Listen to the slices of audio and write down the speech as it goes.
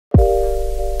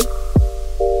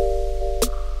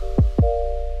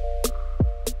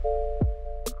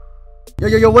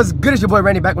Yo, what's good? It's your boy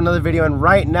Randy back with another video, and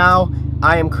right now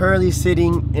I am currently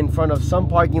sitting in front of some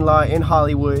parking lot in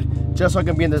Hollywood just so I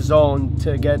can be in the zone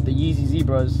to get the Yeezy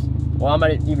Zebras. Well, I'm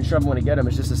not even sure I'm going to get them.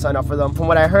 It's just to sign up for them. From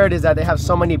what I heard is that they have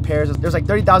so many pairs. There's like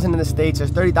 30,000 in the States,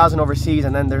 there's 30,000 overseas,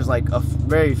 and then there's like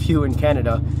very few in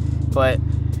Canada. But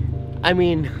I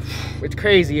mean, it's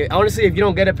crazy. Honestly, if you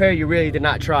don't get a pair, you really did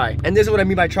not try. And this is what I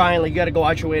mean by trying. Like, you got to go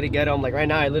out your way to get them. Like right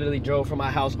now, I literally drove from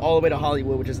my house all the way to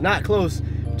Hollywood, which is not close,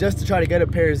 just to try to get a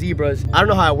pair of Zebras. I don't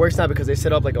know how it works now because they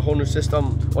set up like a whole new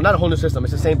system. Well, not a whole new system,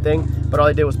 it's the same thing, but all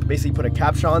I did was basically put a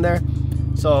capture on there.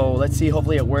 So let's see,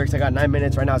 hopefully it works. I got 9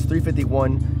 minutes, right now it's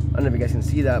 3:51. I don't know if you guys can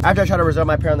see that. After I try to reserve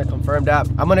my pair on the confirmed app,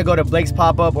 I'm gonna go to Blake's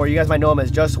pop-up, or you guys might know him as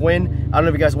Just Wynn. I don't know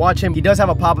if you guys watch him. He does have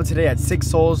a pop-up today at 6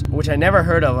 Soles, which I never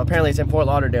heard of. Apparently it's in Fort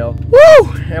Lauderdale.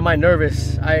 Woo! Am I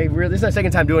nervous? This is my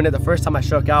second time doing it. The first time I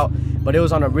struck out, but it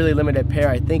was on a really limited pair.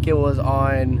 I think it was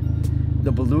on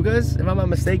the Belugas, if I'm not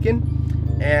mistaken.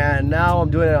 And now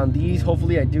I'm doing it on these.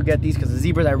 Hopefully I do get these because the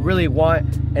Zebras I really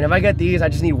want. And if I get these, I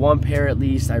just need one pair at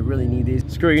least. I really need these.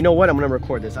 Screw it, you know what? I'm gonna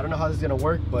record this. I don't know how this is gonna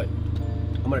work, but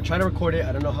I'm gonna try to record it.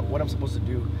 I don't know what I'm supposed to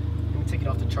do. Let me take it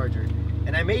off the charger.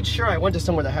 And I made sure I went to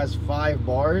somewhere that has 5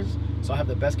 bars, so I have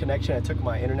the best connection. I took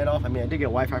my internet off. I mean, I did get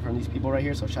Wi-Fi from these people right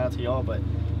here, so shout out to y'all, but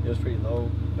it was pretty low.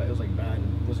 But it was like bad.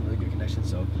 It wasn't really good connection,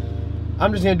 so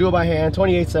I'm just gonna do it by hand.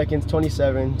 28 seconds,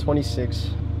 27,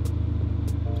 26.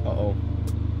 Uh-oh.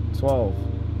 12,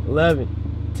 11,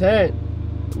 10,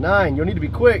 9. You'll need to be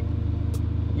quick.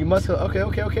 You must go.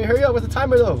 Okay. Hurry up with the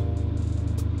timer though.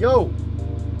 Yo.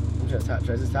 I'm trying to tap.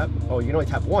 Should I just tap? Oh, you can only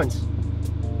tap once.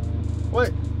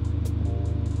 What?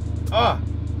 Ah.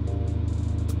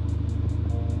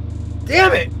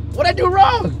 Damn it. What'd I do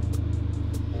wrong?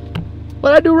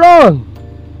 What'd I do wrong?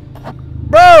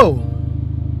 Bro.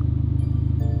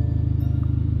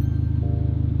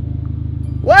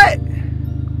 What?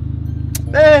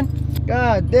 Man,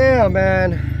 god damn,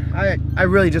 man. I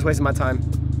really just wasted my time.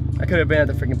 I could have been at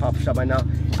the freaking pop-up shop by now.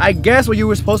 I guess what you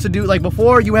were supposed to do, like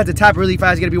before, you had to tap really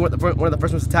fast. You gotta be one of the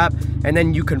first ones to tap, and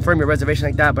then you confirm your reservation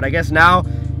like that. But I guess now,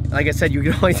 like I said, you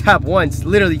can only tap once.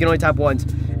 Literally, you can only tap once.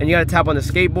 And you gotta tap on the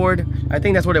skateboard. I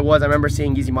think that's what it was. I remember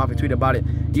seeing Yeezy Mafia tweet about it.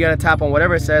 You gotta tap on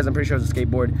whatever it says. I'm pretty sure it's a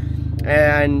skateboard.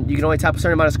 And you can only tap a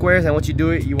certain amount of squares, and once you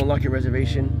do it, you unlock your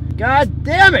reservation. God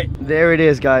damn it! There it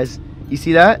is, guys. You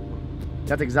see that?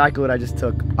 That's exactly what I just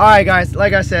took. All right, guys,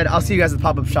 like I said, I'll see you guys at the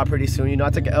pop-up shop pretty soon. You know, I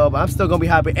took an L, but I'm still gonna be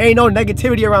happy. Ain't no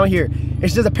negativity around here.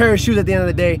 It's just a pair of shoes at the end of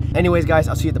the day. Anyways, guys,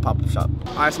 I'll see you at the pop-up shop.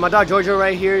 All right, so my dog Jojo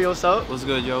right here. Yo, what's up? What's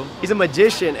good, yo? He's a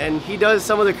magician, and he does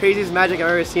some of the craziest magic I've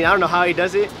ever seen. I don't know how he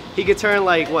does it. He could turn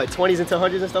like, what, 20s into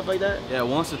 100s and stuff like that? Yeah,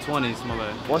 1s to 20s, my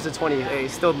bad. 1s to 20s, hey,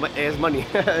 still it's money.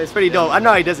 It's pretty dope. I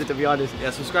know how he does it, to be honest. Yeah,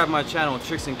 subscribe to my channel,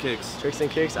 Tricks and Kicks. Tricks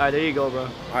and Kicks. All right, there you go, bro. All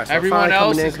right, so everyone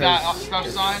else has got stuff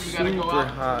signed. You gotta go out.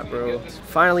 Super hot, bro.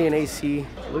 Finally in AC.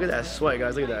 Look at that sweat,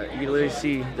 guys. Look at that. You can literally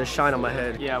see the shine on my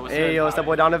head. Yeah, what's hey, yo, it's that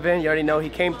boy Donovan. You already know he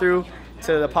came through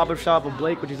to the pop-up shop of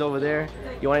Blake, which is over there.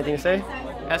 You want anything to say?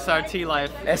 SRT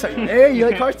life. Hey, you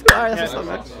like cars too? All right, that's what's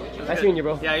up, man. Nice seeing you,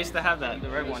 bro. Yeah, I used to have that, the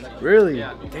red one. Really?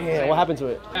 Yeah. Damn, what happened to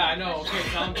it? Yeah, I know. Okay,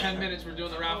 tell them 10 minutes. We're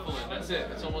doing the raffle. That's it.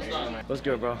 It's almost done. What's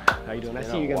good, bro? How you doing? Nice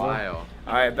seeing you again, bro. Wow.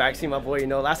 All right, back seeing my boy. You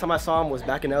know, last time I saw him was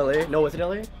back in LA. No, was it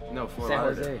LA? No, Fort San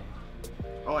Lauderdale. Jose.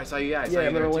 Oh, I saw you. Yeah, I saw Yeah, I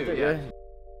you there remember too. yeah.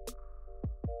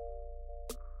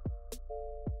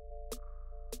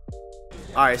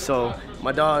 All right, so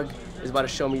my dog is about to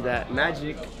show me that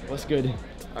magic. What's good? All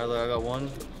right, look, I got 1,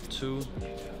 2,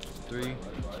 3,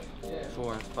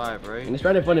 4, 5, right? And it's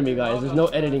right in front of me, guys. There's no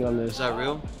editing on this. Is that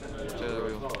real? Is that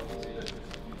real?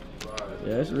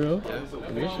 Yeah, it's real. Yeah.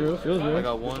 It's real. Feels real. I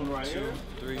got 1, 2,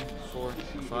 3, 4,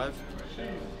 5.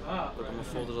 Look, I'm gonna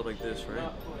fold it up like this,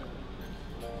 right?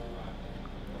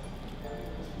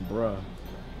 Bruh.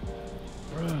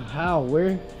 How?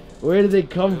 Where did they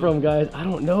come from, guys? I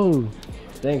don't know.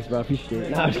 Thanks, bro. I appreciate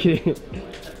it. Nah, I'm just kidding.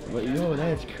 But yo,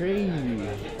 that's crazy.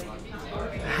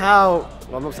 How?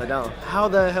 Well, I'm upside down. How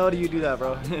the hell do you do that,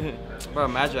 bro? Bro,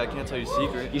 magic, I can't tell you a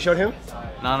secret. You showed him?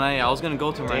 Nah, yeah, I was gonna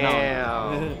go to him right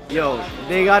now. Damn. Yo,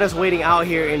 they got us waiting out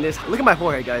here in this. Look at my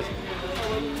forehead, guys.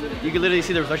 You can literally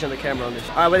see the reflection of the camera on this.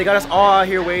 All right, but they got us all out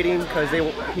here waiting because they're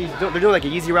doing like a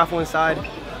Yeezy raffle inside.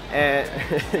 And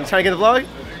you trying to get the vlog?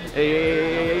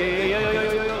 Hey.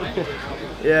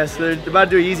 Yes, they're about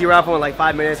to do a Yeezy raffle in like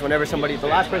 5 minutes whenever somebody, the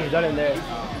last person's done in there.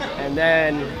 And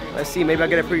then, let's see, maybe I'll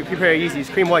get a pre pair of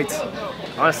Yeezys, cream whites.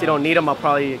 Honestly, don't need them. I'll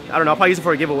probably use them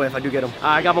for a giveaway if I do get them.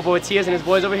 I got my boy Matias and his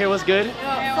boys over here. What's good?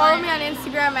 Follow me on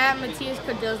Instagram at Matias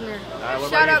Kodelsner.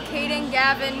 Shout out Kaden,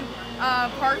 Gavin,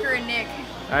 Parker, and Nick.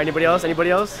 All right, anybody else?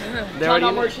 Anybody else? Shout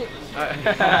out Merchant.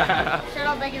 Shout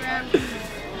out Becky, man.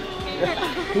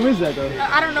 Who is that though?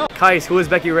 I don't know. Kais, who is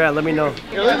Becky Rad? Let me know.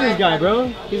 Yo, look at this guy, bro.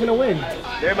 He's gonna win.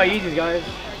 They're my Yeezys, guys.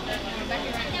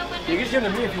 You can give them to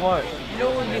me if you want. You know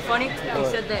what would be funny? If he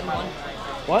said that and won.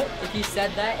 What? If he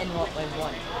said that and won.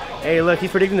 Hey, look,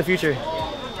 he's predicting the future.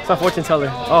 It's my fortune teller.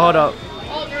 Oh, hold up.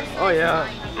 Oh, yeah.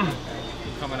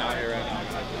 Coming out here right now.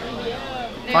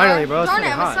 Finally, bro. It's Darn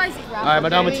getting it, what hot. size is Alright,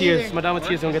 Madame Matias. Madame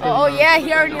Matias gonna get this. Oh yeah,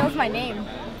 he already knows my name.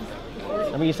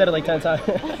 I mean, you said it like 10 times.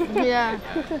 Yeah.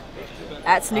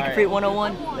 At Sneakerfree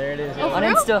 101. There it is. On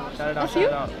Insta. Shout it out, shout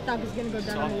it out. Thought was gonna go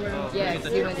down the world. Yeah.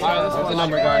 What's the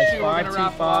number, guys?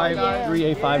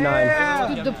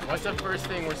 525-3859. What's the first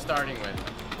thing we're starting with?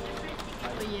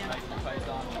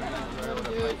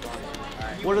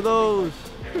 What are those?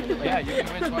 Yeah, you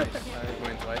can win twice.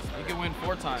 You can win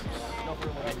 4 times.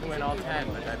 You can win all 10,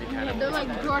 but that'd be kind of. They're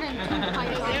like Jordan 2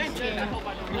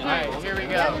 Alright, here we go.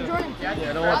 Yeah, the Jordan 2.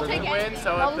 I'll take win,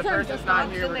 so if the person's not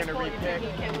here, we're gonna repick.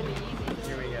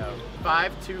 Here we go.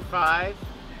 525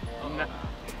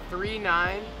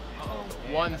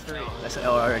 3913. That's an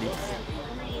L already.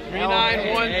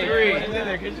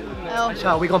 3913.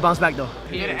 Ciao, we gonna bounce back though.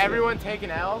 Did everyone take an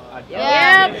L?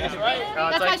 Yeah.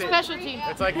 That's That's my specialty.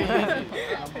 It's like the easy.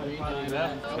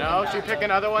 No, should we pick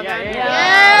another one then?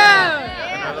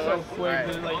 Yeah. Another one? Alright.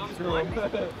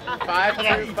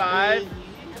 525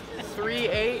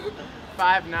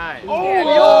 3859.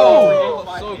 Oh!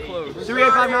 So close.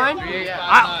 3859? Yeah.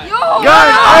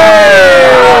 Guys,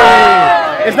 hey!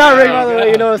 It's not rigged, by the way,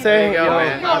 you know what I'm saying? There you go,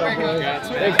 man.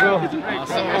 Thanks, bro.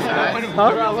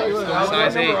 Huh?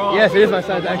 Size 8. Yes, it is my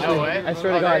size, actually. I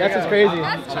swear to God, that's just crazy.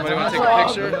 Somebody want to take a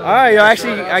picture? Alright, yo,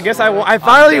 actually, I guess I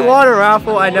finally won a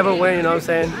raffle. I never win, you know what I'm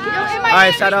saying?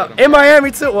 Alright, shout out. In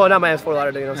Miami, too. Well, not Miami, Fort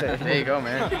Lauderdale, you know what I'm saying? There you go,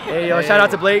 man. Hey, yo, shout out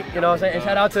to Blake, you know what I'm saying? And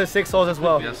shout out to Six Souls as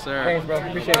well. Yes, sir. Thanks, bro.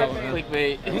 Appreciate it.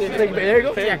 Clickbait. Clickbait. There you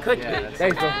go. Yeah, clickbait.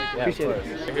 Thanks, bro. Appreciate it.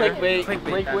 Clickbait.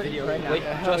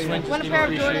 Just win. One pair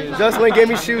of Jordans. Just Wynn gave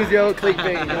me shoes, yo.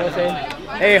 Clickbait, you know what I'm saying?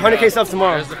 Hey, 100K subs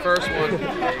tomorrow. There's the first one.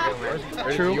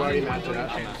 True. You already matched it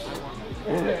up.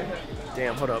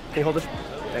 Damn, hold up. Can you hold this?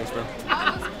 Thanks, bro.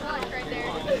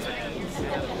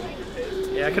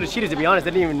 Yeah, I could have cheated, to be honest. I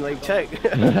didn't even, like, check.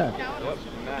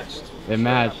 It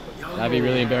matched. That'd be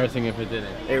really embarrassing if it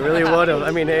didn't. It really would have.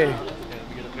 I mean, hey.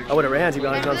 I would have ran, to be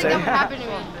honest, you know what I'm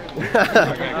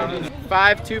saying?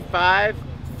 525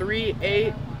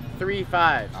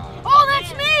 3835. Oh,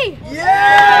 that's me!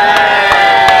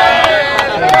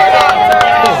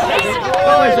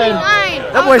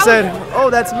 That boy said, oh,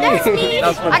 that's me. I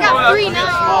got 3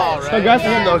 now. Congrats to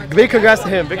him, though. Big congrats to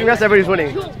him. Big congrats to everybody who's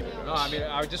winning. No, I mean,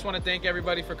 I just want to thank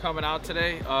everybody for coming out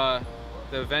today.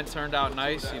 The event turned out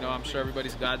nice. You know, I'm sure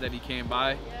everybody's glad that he came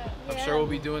by. I'm sure we'll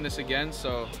be doing this again.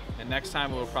 So, and next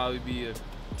time it will probably be a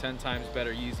 10 times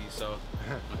better Yeezy. So,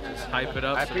 just hype it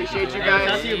up. I appreciate you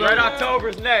guys. Red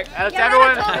October's next. Let's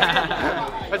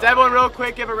everyone real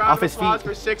quick give a round of applause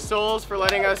for Six Souls for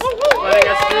letting us do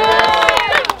this.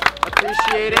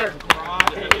 Appreciate it.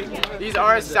 These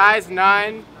are a size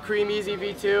 9 Cream Yeezy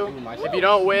V2. If you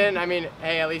don't win, I mean,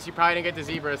 hey, at least you probably didn't get the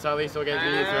zebra, so at least you'll get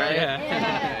these, right?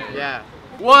 Yeah.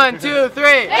 1, 2,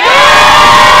 3.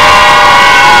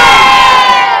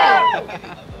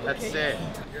 That's it.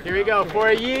 Here we go for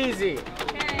a Yeezy.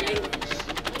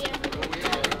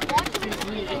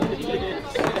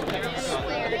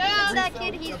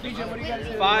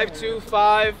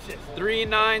 525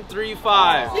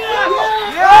 3935. Oh,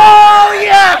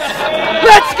 yes!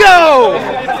 Let's go!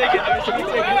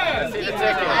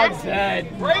 I'm dead.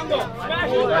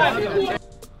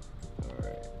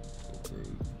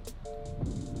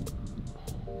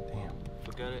 Damn.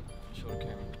 Forget it. Show the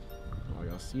camera. Oh,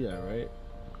 y'all see that, right?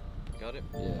 Got it?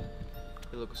 Yeah.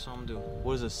 Hey, look what some do.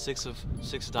 What is it? 6 of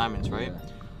diamonds, right? Yeah.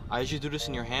 I usually do this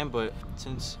in your hand, but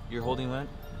since you're holding that,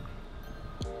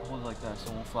 hold it like that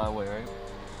so it won't fly away, right?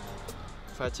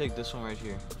 If I take this one right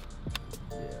here,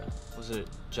 Yeah. was it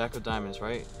Jack of diamonds,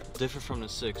 right? Different from the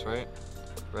 6, right?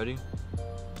 Ready?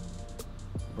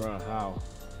 Bruh, how?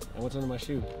 And what's under my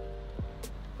shoe?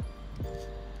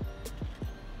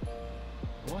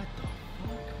 What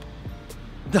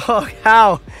the fuck? Dog,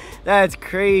 how? That's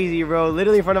crazy, bro.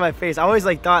 Literally in front of my face. I always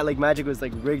like thought like magic was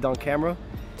like rigged on camera.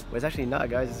 But it's actually not,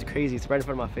 guys. It's crazy. It's right in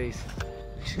front of my face.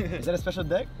 Is that a special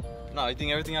deck? No, you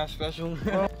think everything has special?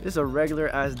 This is a regular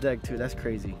ass deck too. That's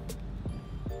crazy.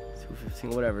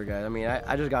 215, whatever, guys. I mean,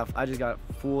 I just got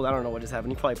fooled. I don't know what just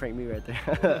happened. He probably pranked me right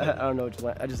there. I don't know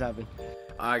what just happened.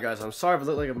 All right, guys. I'm sorry if it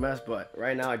looked like a mess, but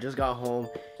right now I just got home,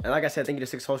 and like I said, thank you to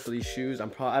Six Souls for these shoes. I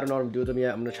don't know what I'm gonna do with them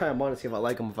yet. I'm gonna try them on and see if I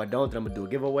like them. If I don't, then I'm gonna do a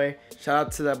giveaway. Shout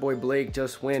out to that boy Blake,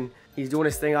 Just Wynn. He's doing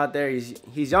his thing out there. He's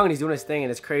young and he's doing his thing, and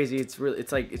it's crazy. It's really,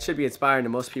 it's like it should be inspiring to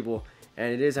most people.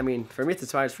 And it is, I mean, for me it's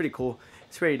inspired. It's pretty cool.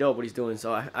 It's pretty dope what he's doing.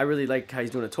 So I really like how he's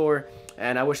doing a tour,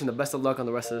 and I wish him the best of luck on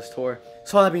the rest of this tour.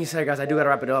 So all that being said, guys, I do gotta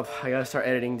wrap it up. I gotta start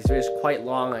editing. This video is quite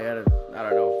long. I don't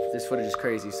know. This footage is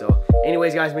crazy. So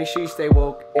anyways, guys, make sure you stay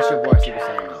woke. It's your boy, Super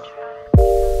Saiyan.